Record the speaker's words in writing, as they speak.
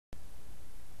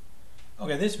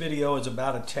Okay, this video is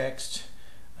about a text,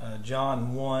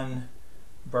 John 1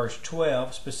 verse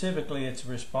 12. Specifically, it's a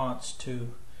response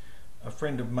to a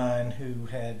friend of mine who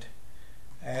had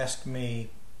asked me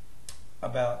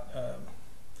about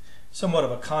somewhat of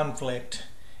a conflict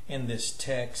in this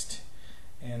text,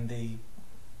 and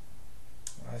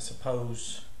I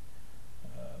suppose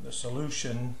the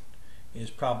solution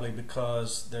is probably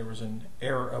because there was an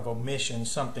error of omission.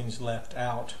 Something's left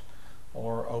out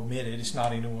or omitted. It's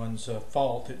not anyone's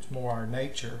fault, it's more our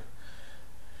nature.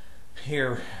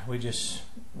 Here we just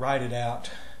write it out,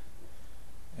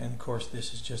 and of course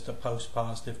this is just a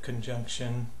postpositive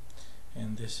conjunction,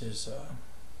 and this is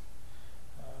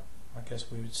I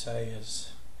guess we would say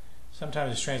is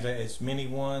sometimes it's translated as many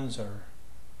ones or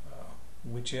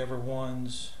whichever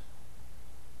ones.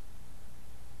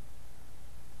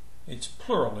 It's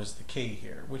plural is the key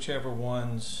here. Whichever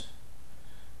ones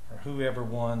or whoever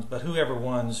ones, but whoever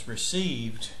ones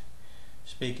received,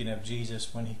 speaking of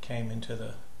Jesus when he came into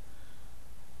the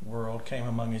world, came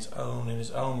among his own, and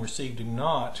his own received him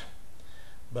not.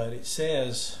 But it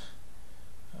says,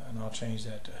 and I'll change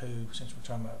that to who since we're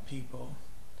talking about people,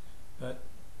 but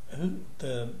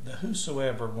the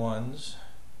whosoever ones,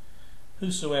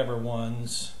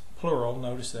 plural,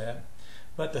 notice that,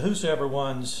 but the whosoever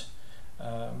ones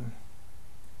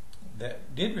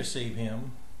that did receive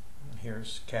him,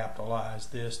 here's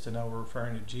capitalized this to know we're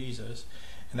referring to Jesus,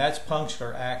 and that's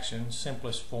punctular action,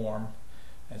 simplest form,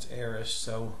 that's aorist,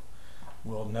 so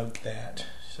we'll note that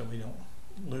so we don't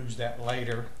lose that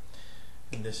later.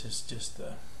 And this is just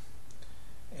the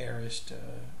aorist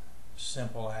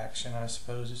simple action, I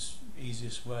suppose it's the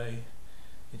easiest way.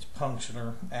 It's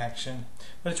punctular action,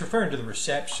 but it's referring to the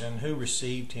reception, who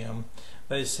received him.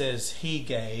 But it says he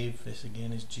gave, this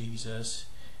again is Jesus,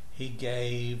 he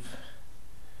gave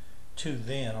to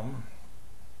them.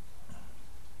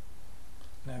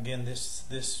 Now again,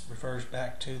 this refers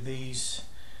back to these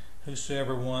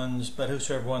whosoever ones, but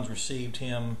whosoever ones received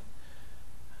him,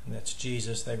 and that's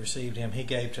Jesus, they received him, he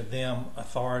gave to them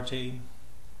authority.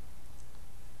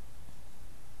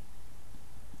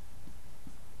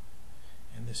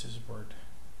 And this is the word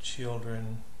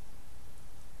children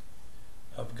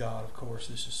of God. Of course,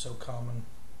 this is so common,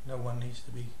 no one needs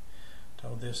to be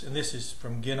told this. And this is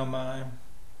from ginomai,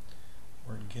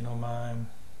 word ginomai.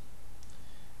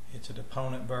 It's a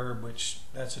deponent verb, which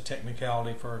that's a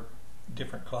technicality for a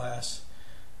different class.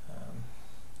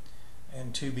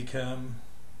 And to become,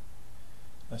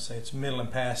 let's say it's middle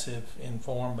and passive in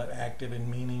form but active in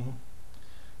meaning,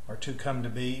 or to come to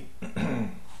be.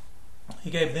 He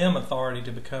gave them authority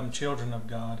to become children of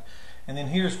God. And then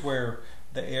here's where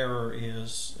the error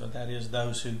is, that is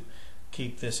those who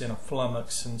keep this in a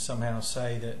flummox and somehow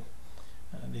say that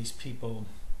these people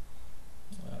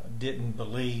didn't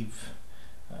believe.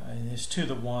 And it's to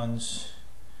the ones,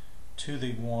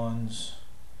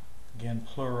 again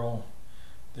plural.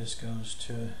 This goes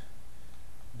to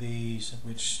these,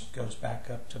 which goes back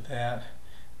up to that.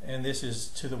 And this is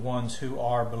to the ones who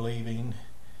are believing.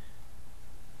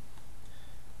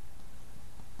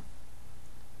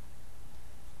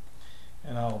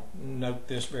 And I'll note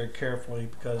this very carefully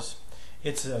because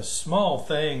it's a small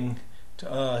thing to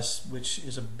us, which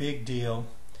is a big deal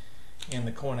in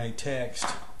the KOINE text.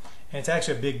 And it's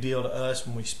actually a big deal to us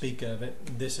when we speak of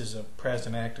it. This is a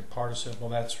present active participle.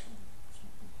 That's,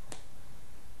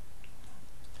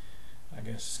 I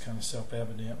guess it's kind of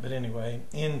self-evident. But anyway,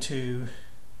 into,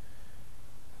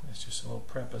 that's just a little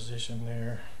preposition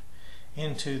there,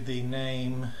 into the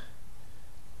name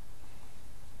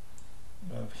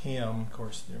of him. Of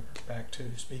course, they're back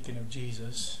to speaking of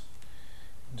Jesus,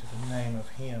 into the name of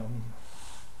him.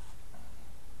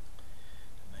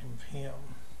 The name of him.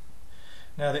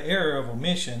 Now the error of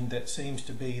omission that seems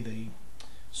to be the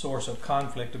source of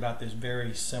conflict about this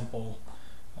very simple,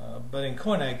 but in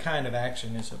KOINE, kind of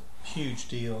action is a huge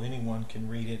deal. Anyone can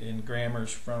read it in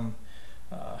grammars, from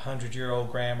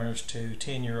 100-year-old grammars to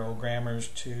 10-year-old grammars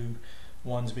to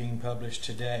ones being published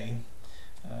today.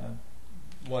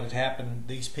 What had happened,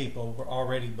 these people were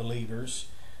already believers.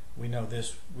 We know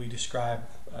this. We describe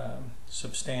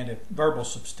verbal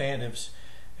substantives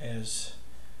as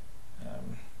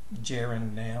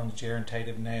gerund nouns,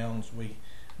 gerundative nouns. We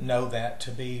know that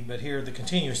to be, but here the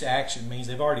continuous action means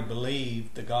they've already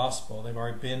believed the gospel. They've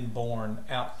already been born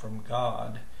out from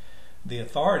God. The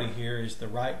authority here is the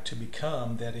right to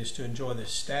become, that is to enjoy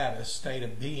this status, state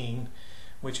of being,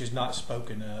 which is not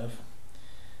spoken of.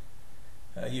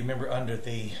 You remember under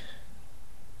the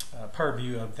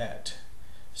purview of that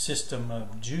system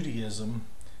of Judaism,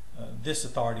 this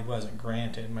authority wasn't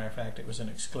granted. Matter of fact, it was an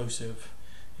exclusive.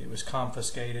 It was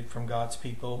confiscated from God's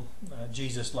people.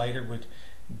 Jesus later would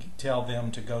tell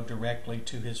them to go directly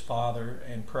to his Father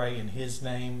and pray in his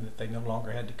name, that they no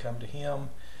longer had to come to him.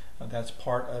 That's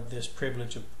part of this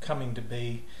privilege of coming to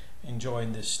be,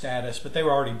 enjoying this status. But they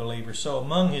were already believers. So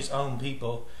among his own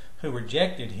people who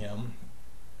rejected him,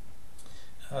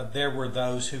 there were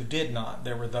those who did not.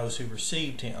 There were those who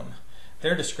received him.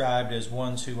 They're described as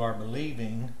ones who are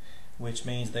believing, which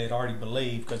means they had already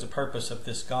believed, because the purpose of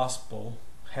this gospel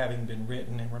having been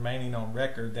written and remaining on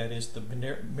record, that is the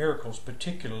miracles,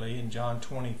 particularly in John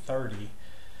 20:30.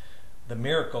 The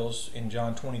miracles in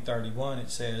John 20:31,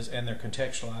 it says, and their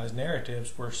contextualized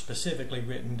narratives were specifically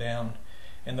written down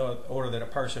in order that a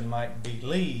person might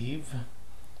believe,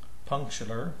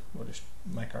 punctular, we'll just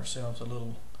make ourselves a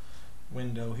little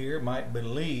window here, might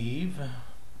believe,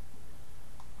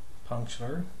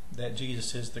 punctular, that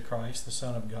Jesus is the Christ, the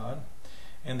Son of God,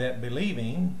 and that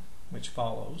believing, which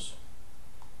follows.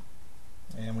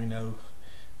 And we know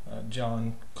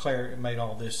John made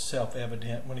all this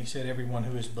self-evident when he said, everyone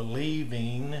who is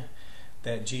believing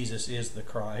that Jesus is the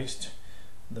Christ,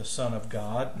 the Son of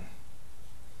God.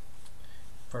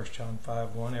 1 John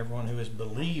 5:1, everyone who is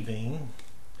believing,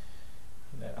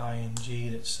 that ing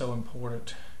that's so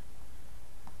important,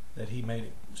 that he made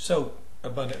it so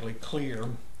abundantly clear.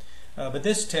 But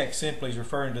this text simply is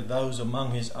referring to those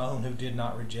among his own who did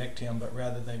not reject him, but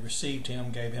rather they received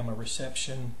him, gave him a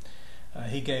reception.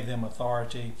 He gave them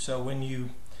authority. So when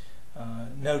you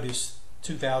notice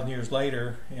 2,000 years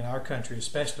later, in our country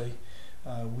especially,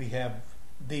 we have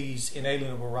these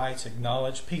inalienable rights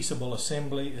acknowledged. Peaceable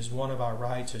assembly is one of our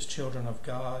rights as children of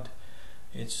God.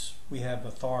 We have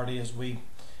authority as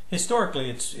historically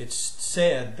it's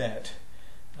said that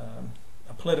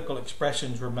political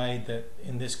expressions were made that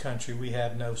in this country we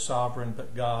have no sovereign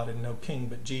but God and no king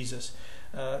but Jesus.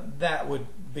 That would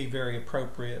be very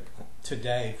appropriate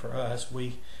today for us.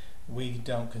 We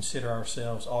don't consider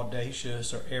ourselves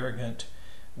audacious or arrogant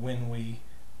when we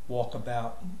walk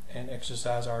about and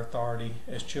exercise our authority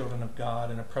as children of God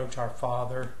and approach our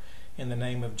Father in the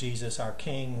name of Jesus, our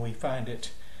King. We find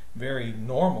it very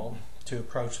normal to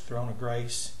approach the throne of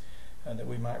grace, that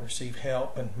we might receive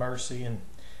help and mercy, and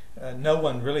no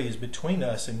one really is between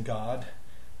us and God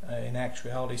in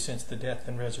actuality since the death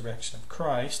and resurrection of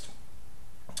Christ.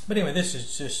 But anyway, this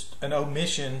is just an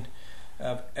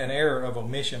error of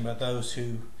omission by those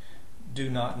who do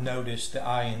not notice the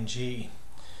ing.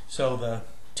 So the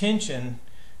tension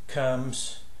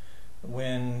comes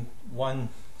when one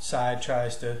side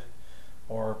tries to,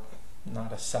 or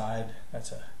not a side,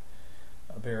 that's a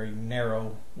very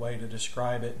narrow way to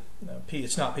describe it.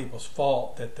 It's not people's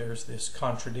fault that there's this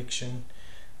contradiction.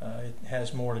 It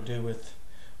has more to do with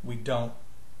we don't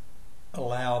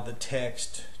allow the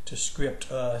text to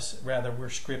script us, rather we're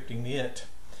scripting it.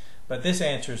 But this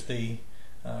answers the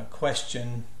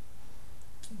question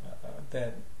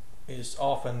that is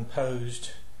often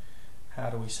posed, how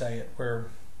do we say it, where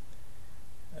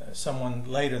someone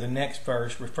later, the next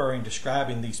verse,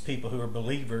 describing these people who are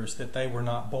believers, that they were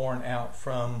not born out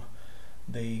from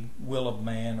the will of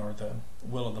man or the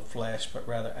will of the flesh, but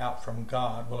rather out from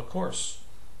God. Well, of course,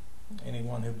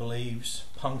 anyone who believes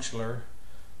punctular,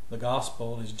 the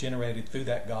gospel is generated through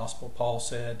that gospel. Paul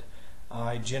said,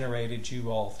 I generated you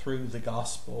all through the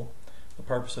gospel. The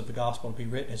purpose of the gospel to be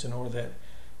written is in order that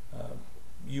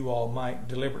you all might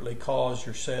deliberately cause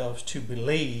yourselves to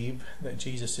believe that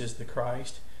Jesus is the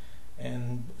Christ,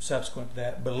 and subsequent to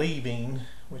that, believing,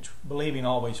 which believing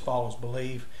always follows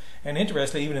believe. And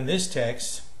interestingly, even in this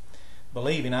text,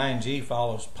 believing, ing,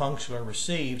 follows punctular,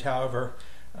 received. However,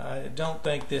 I don't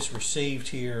think this received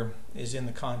here is in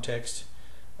the context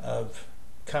of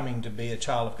coming to be a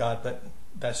child of God, but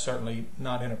that's certainly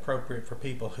not inappropriate for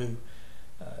people who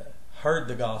heard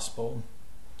the gospel,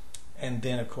 and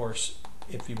then, of course,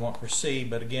 if you want receive,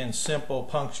 but again, simple,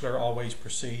 punctular always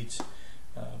precedes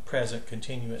present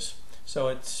continuous. So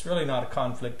it's really not a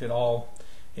conflict at all.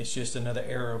 It's just another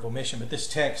error of omission. But this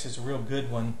text is a real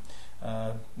good one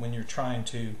when you're trying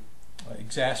to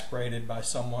exasperated by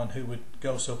someone who would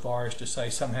go so far as to say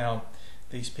somehow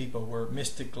these people were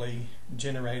mystically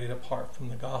generated apart from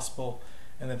the gospel,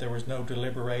 and that there was no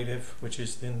deliberative, which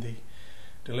is then the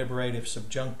deliberative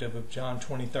subjunctive of John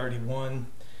 20:31,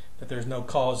 that there's no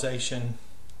causation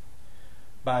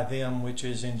by them, which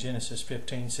is in Genesis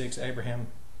 15:6, Abraham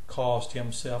caused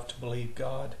himself to believe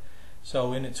God.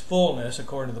 So in its fullness,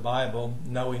 according to the Bible,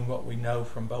 knowing what we know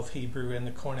from both Hebrew and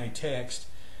the KOINE text,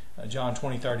 John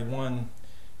 20:31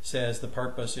 says the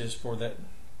purpose is for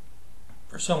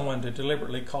someone to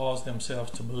deliberately cause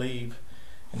themselves to believe.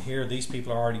 And here these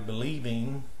people are already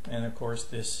believing, and of course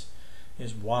this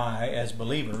is why, as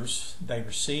believers, they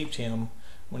received him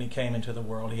when he came into the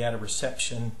world. He had a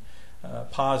reception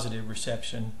positive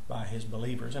reception by his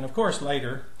believers. And of course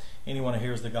later, anyone who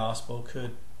hears the gospel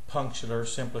could, punctular,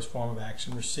 simplest form of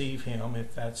action, receive him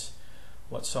if that's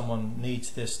what someone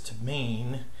needs this to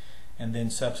mean, and then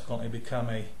subsequently become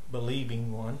a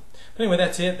believing one. But anyway,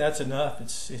 that's it. That's enough.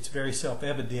 It's very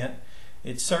self-evident.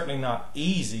 It's certainly not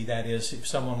easy, that is, if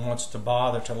someone wants to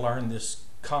bother to learn this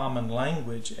common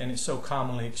language, and it's so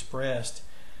commonly expressed,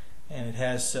 and it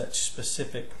has such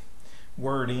specific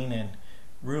wording and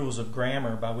rules of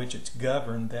grammar by which it's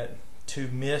governed, that to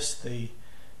miss the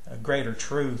greater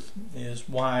truth is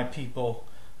why people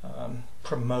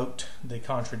promote the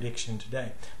contradiction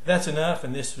today. But that's enough,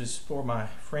 and this was for my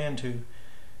friend who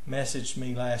messaged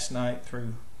me last night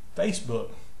through Facebook.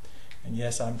 And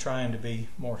yes, I'm trying to be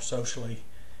more socially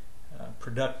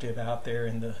productive out there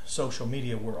in the social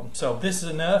media world. So this is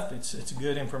enough. It's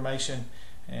good information,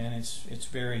 and it's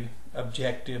very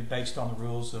objective, based on the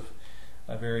rules of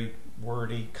a very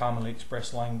wordy, commonly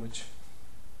expressed language.